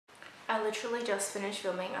I literally just finished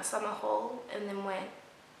filming a summer haul and then went,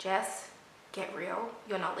 Jess, get real.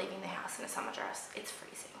 You're not leaving the house in a summer dress. It's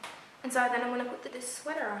freezing. And so then I'm going to put this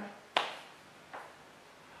sweater on.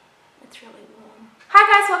 It's really warm.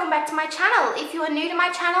 Hi guys, welcome back to my channel. If you are new to my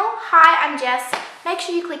channel, hi, I'm Jess. Make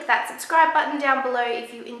sure you click that subscribe button down below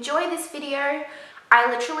if you enjoy this video.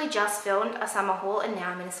 I literally just filmed a summer haul and now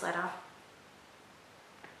I'm in a sweater.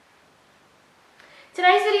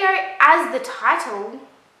 Today's video, as the title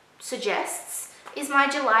suggests, is my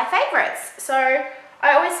July favourites. So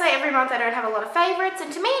I always say every month I don't have a lot of favourites,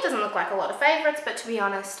 and to me it doesn't look like a lot of favourites, but to be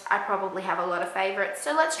honest, I probably have a lot of favourites.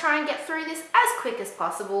 So let's try and get through this as quick as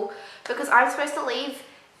possible because I'm supposed to leave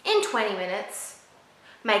in 20 minutes,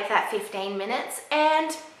 make that 15 minutes,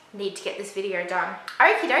 and need to get this video done.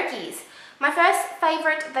 Okie dokies. My first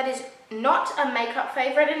favourite that is not a makeup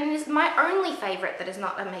favourite, and is my only favourite that is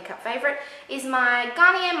not a makeup favourite, is my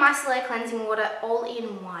Garnier Micellar Cleansing Water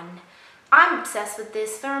All-in-One. I'm obsessed with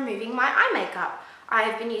this for removing my eye makeup. I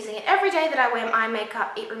have been using it every day that I wear eye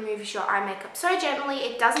makeup. It removes your eye makeup so gently.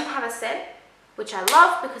 It doesn't have a scent, which I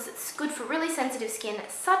love because it's good for really sensitive skin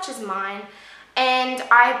such as mine, and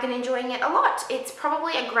I've been enjoying it a lot. It's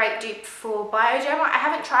probably a great dupe for Bioderma. I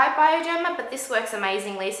haven't tried Bioderma, but this works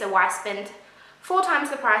amazingly, so why spend 4 times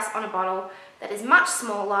the price on a bottle that is much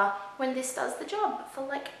smaller when this does the job for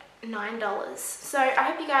like $9. So I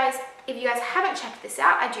hope you guys, if you guys haven't checked this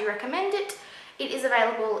out, I do recommend it. It is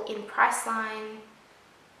available in Priceline,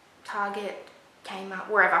 Target, Kmart,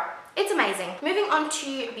 wherever. It's amazing. Moving on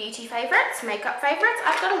to beauty favorites, makeup favorites.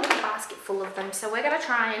 I've got a little basket full of them, so we're gonna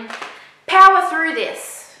try and power through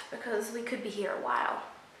this because we could be here a while.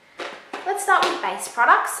 Let's start with base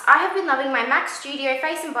products. I have been loving my MAC Studio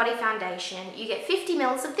Face and Body Foundation. You get 50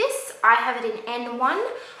 mils of this. I have it in N1.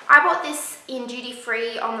 I bought this in duty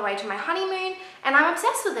free on the way to my honeymoon, and I'm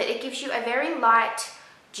obsessed with it. It gives you a very light,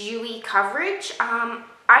 dewy coverage.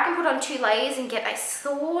 I can put on 2 layers and get a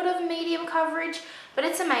sort of medium coverage, but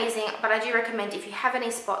it's amazing. But I do recommend if you have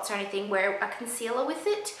any spots or anything, wear a concealer with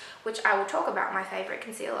it, which I will talk about my favorite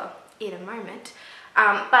concealer in a moment.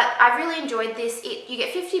 But I've really enjoyed this. You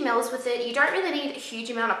get 50 mils with it. You don't really need a huge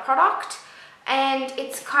amount of product, and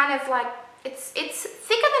it's kind of like, it's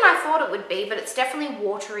thicker than I thought it would be, but it's definitely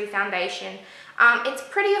watery foundation. It's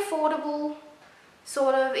pretty affordable,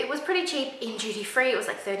 sort of. It was pretty cheap in duty free. It was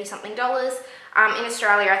like $30 something. In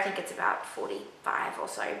Australia, I think it's about 45 or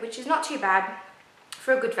so, which is not too bad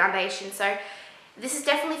for a good foundation. So this is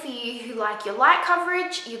definitely for you who like your light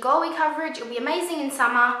coverage, your glowy coverage. It'll be amazing in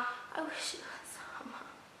summer. I wish it was summer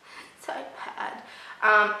so bad.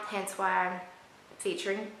 Hence why I'm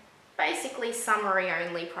featuring basically summery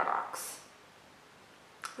only products.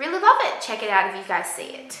 Really love it. Check it out if you guys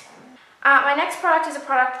see it. My next product is a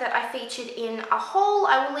product that I featured in a haul.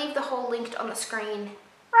 I will leave the haul linked on the screen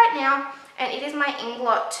right now, and it is my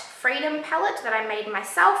Inglot Freedom palette that I made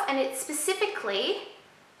myself, and it's specifically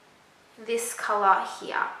this color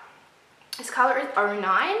here. This color is 09.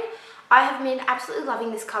 I have been absolutely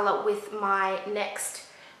loving this color with my next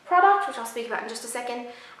product, which I'll speak about in just a second.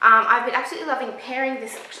 I've been absolutely loving pairing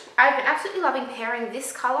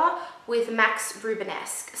this color with MAC's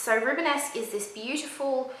Rubenesque. So Rubenesque is this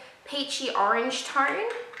beautiful peachy orange tone.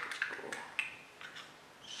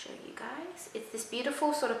 Show you guys. It's this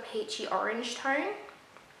beautiful sort of peachy orange tone.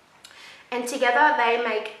 And together they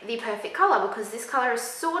make the perfect color because this color is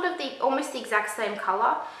sort of almost the exact same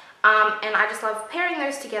color. And I just love pairing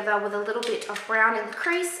those together with a little bit of brown in the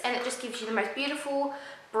crease, and it just gives you the most beautiful,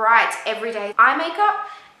 bright, everyday eye makeup.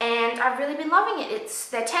 And I've really been loving it.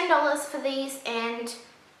 They're $10 for these, and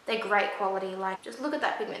they're great quality. Like, just look at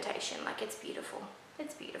that pigmentation. Like, it's beautiful.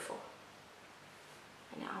 It's beautiful.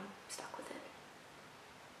 And now I'm stuck with it.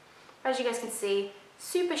 As you guys can see,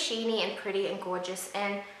 super sheeny and pretty and gorgeous,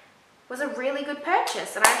 and was a really good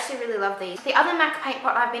purchase, and I actually really love these. The other MAC paint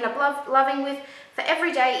pot I've been loving with for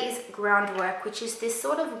every day is Groundwork, which is this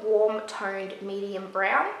sort of warm toned medium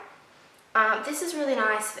brown. This is really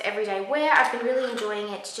nice for everyday wear. I've been really enjoying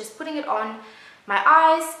it, just putting it on my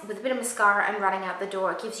eyes with a bit of mascara and running out the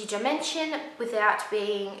door. It gives you dimension without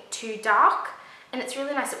being too dark, and it's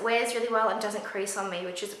really nice. It wears really well and doesn't crease on me,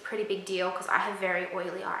 which is a pretty big deal because I have very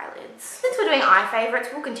oily eyelids. Since we're doing eye favorites,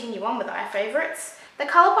 we'll continue on with eye favorites. The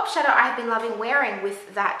Colourpop shadow I have been loving wearing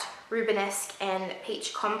with that Rubenesque and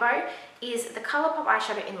peach combo is the Colourpop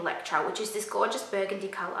eyeshadow in Electra, which is this gorgeous burgundy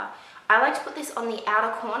colour. I like to put this on the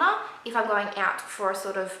outer corner if I'm going out for a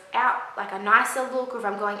sort of like a nicer look, or if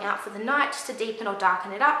I'm going out for the night just to deepen or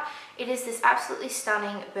darken it up. It is this absolutely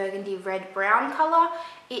stunning burgundy red brown colour.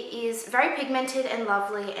 It is very pigmented and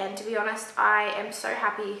lovely, and to be honest, I am so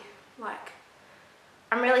happy. Like,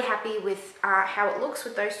 I'm really happy with how it looks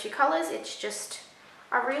with those two colours. It's just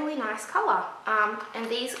a really nice colour. And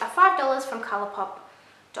these are $5 from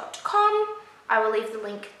colourpop.com. I will leave the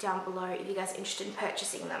link down below if you guys are interested in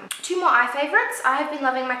purchasing them. Two more eye favourites. I have been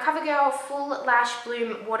loving my CoverGirl Full Lash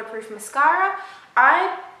Bloom Waterproof Mascara.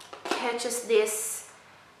 I purchased this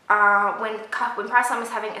when Priceline was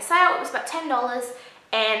having a sale. It was about $10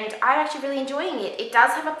 and I'm actually really enjoying it. It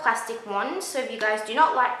does have a plastic wand, so if you guys do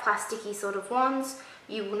not like plasticky sort of wands,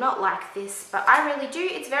 you will not like this, but I really do.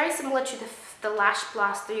 It's very similar to the Lash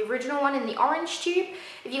Blast, the original one in the orange tube.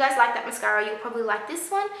 If you guys like that mascara, you'll probably like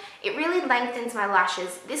this one. It really lengthens my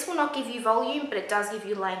lashes. This will not give you volume, but it does give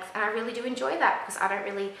you length, and I really do enjoy that because I don't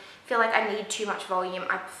really feel like I need too much volume.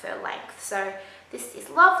 I prefer length. So this is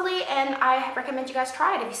lovely, and I recommend you guys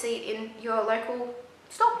try it if you see it in your local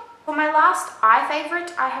store. For my last eye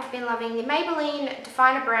favorite, I have been loving the Maybelline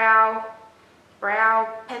Definer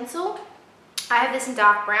Brow Pencil. I have this in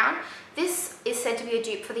dark brown. This is said to be a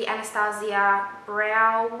dupe for the Anastasia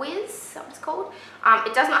Brow Wiz, is that what it's called?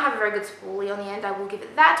 It does not have a very good spoolie on the end, I will give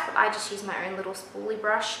it that, but I just use my own little spoolie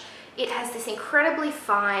brush. It has this incredibly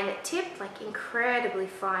fine tip, like incredibly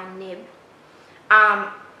fine nib.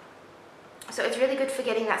 So it's really good for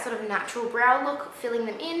getting that sort of natural brow look, filling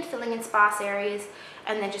in sparse areas,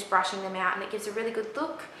 and then just brushing them out, and it gives a really good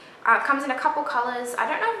look. It comes in a couple colours. I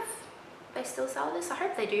don't know if they still sell this. I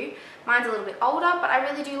hope they do. Mine's a little bit older, but I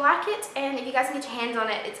really do like it, and if you guys can get your hands on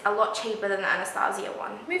it, it's a lot cheaper than the Anastasia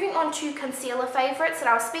one. Moving on to concealer favourites that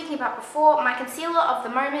I was speaking about before, my concealer of the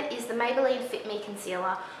moment is the Maybelline Fit Me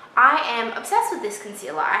Concealer. I am obsessed with this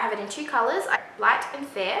concealer. I have it in two colours, light and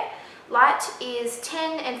fair. Light is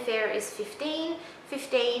 10 and fair is 15.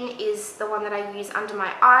 15 is the one that I use under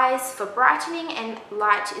my eyes for brightening, and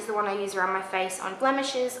light is the one I use around my face on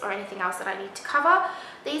blemishes or anything else that I need to cover.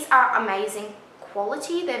 These are amazing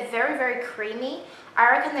quality. They're very, very creamy. I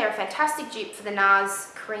reckon they're a fantastic dupe for the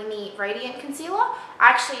NARS Creamy Radiant Concealer. I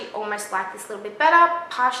actually almost like this a little bit better,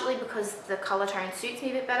 partially because the colour tone suits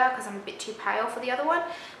me a bit better because I'm a bit too pale for the other one,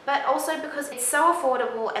 but also because it's so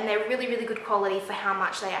affordable and they're really, really good quality for how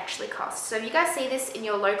much they actually cost. So if you guys see this in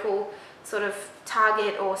your local sort of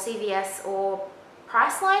Target or CVS or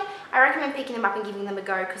Priceline, I recommend picking them up and giving them a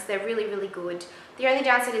go because they're really, really good. The only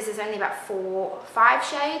downside is there's only about 4 or 5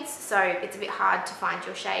 shades, so it's a bit hard to find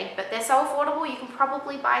your shade, but they're so affordable you can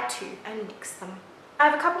probably buy 2 and mix them. I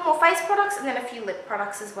have a couple more face products and then a few lip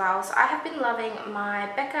products as well. So I have been loving my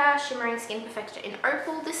Becca Shimmering Skin Perfector in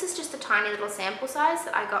Opal. This is just a tiny little sample size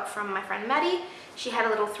that I got from my friend Maddie. She had a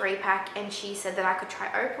little 3-pack and she said that I could try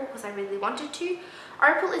Opal because I really wanted to.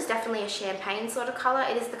 Opal is definitely a champagne sort of colour.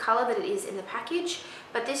 It is the colour that it is in the package,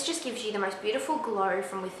 but this just gives you the most beautiful glow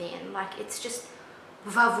from within. Like, it's just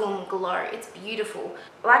vavoom glow. It's beautiful.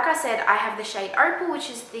 Like I said, I have the shade Opal, which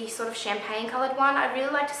is the sort of champagne coloured one. I'd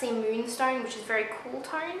really like to see Moonstone, which is very cool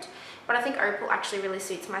toned, but I think Opal actually really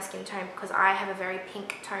suits my skin tone because I have a very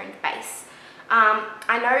pink toned base.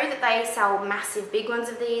 I know that they sell massive big ones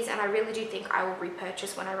of these, and I really do think I will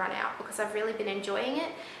repurchase when I run out because I've really been enjoying it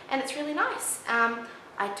and it's really nice.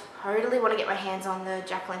 I totally want to get my hands on the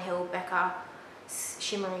Jaclyn Hill Becca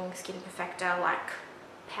Shimmering Skin Perfector like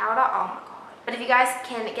powder. Oh my god. But if you guys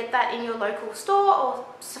can get that in your local store or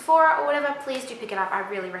Sephora or whatever, please do pick it up. I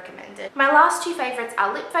really recommend it. My last 2 favourites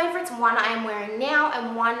are lip favourites. One I am wearing now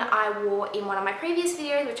and one I wore in one of my previous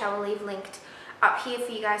videos, which I will leave linked up here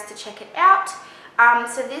for you guys to check it out.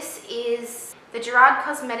 So this is the Gerard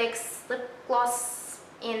Cosmetics lip gloss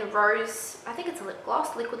in Rose. I think it's a lip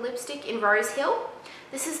gloss, liquid lipstick in Rose Hill.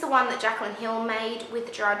 This is the one that Jaclyn Hill made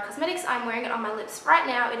with Gerard Cosmetics. I'm wearing it on my lips right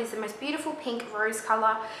now. It is the most beautiful pink rose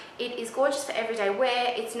colour. It is gorgeous for everyday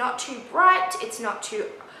wear. It's not too bright. It's not too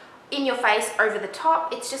in your face, over the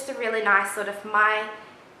top. It's just a really nice sort of my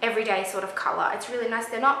everyday sort of colour. It's really nice.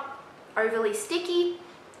 They're not overly sticky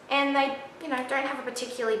and they, you know, don't have a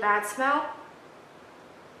particularly bad smell.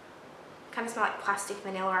 Kind of smell like plastic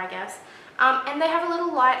vanilla, I guess. And they have a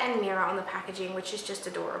little light and mirror on the packaging, which is just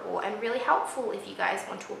adorable and really helpful if you guys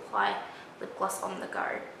want to apply lip gloss on the go.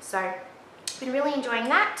 So, been really enjoying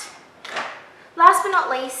that. Last but not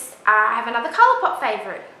least, I have another Colourpop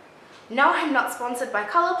favourite. No, I'm not sponsored by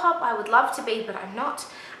Colourpop. I would love to be, but I'm not.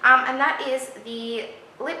 And that is the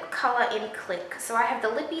lip colour in Click. So I have the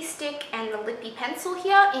lippy stick and the lippy pencil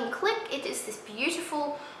here in Click. It is this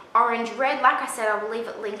beautiful orange red. Like I said, I will leave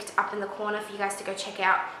it linked up in the corner for you guys to go check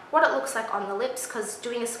out what it looks like on the lips, because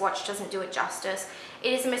doing a swatch doesn't do it justice.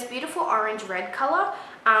 It is the most beautiful orange red colour.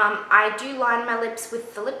 I do line my lips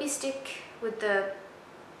with the lippy stick, with the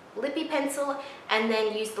lippy pencil, and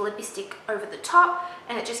then use the lippy stick over the top,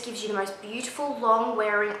 and it just gives you the most beautiful long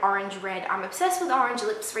wearing orange red. I'm obsessed with orange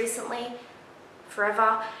lips recently.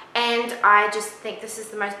 forever, and I just think this is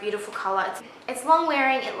the most beautiful color. It's long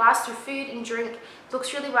wearing, it lasts through food and drink,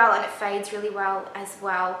 looks really well, and it fades really well as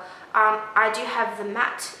well. I do have the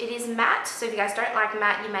matte. It is matte, so if you guys don't like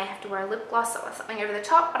matte, you may have to wear a lip gloss or something over the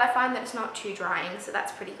top, but I find that it's not too drying, so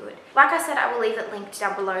that's pretty good. Like I said, I will leave it linked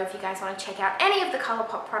down below if you guys want to check out any of the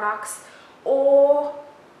ColourPop products or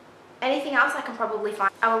anything else I can probably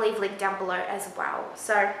find. I will leave a link down below as well.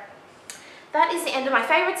 So that is the end of my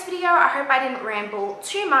favorites video. I hope I didn't ramble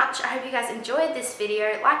too much. I hope you guys enjoyed this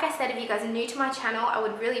video. Like I said, if you guys are new to my channel, I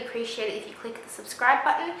would really appreciate it if you click the subscribe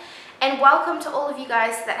button. And welcome to all of you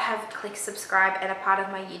guys that have clicked subscribe and are part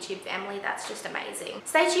of my YouTube family. That's just amazing.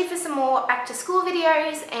 Stay tuned for some more back to school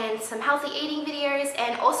videos and some healthy eating videos.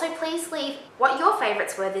 And also please leave what your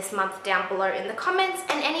favorites were this month down below in the comments,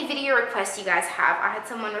 and any video requests you guys have. I had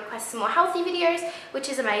someone request some more healthy videos, which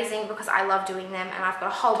is amazing because I love doing them, and I've got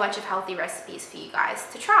a whole bunch of healthy recipes for you guys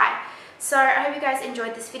to try. So I hope you guys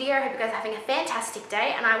enjoyed this video. I hope you guys are having a fantastic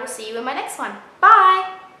day, and I will see you in my next one.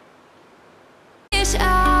 Bye!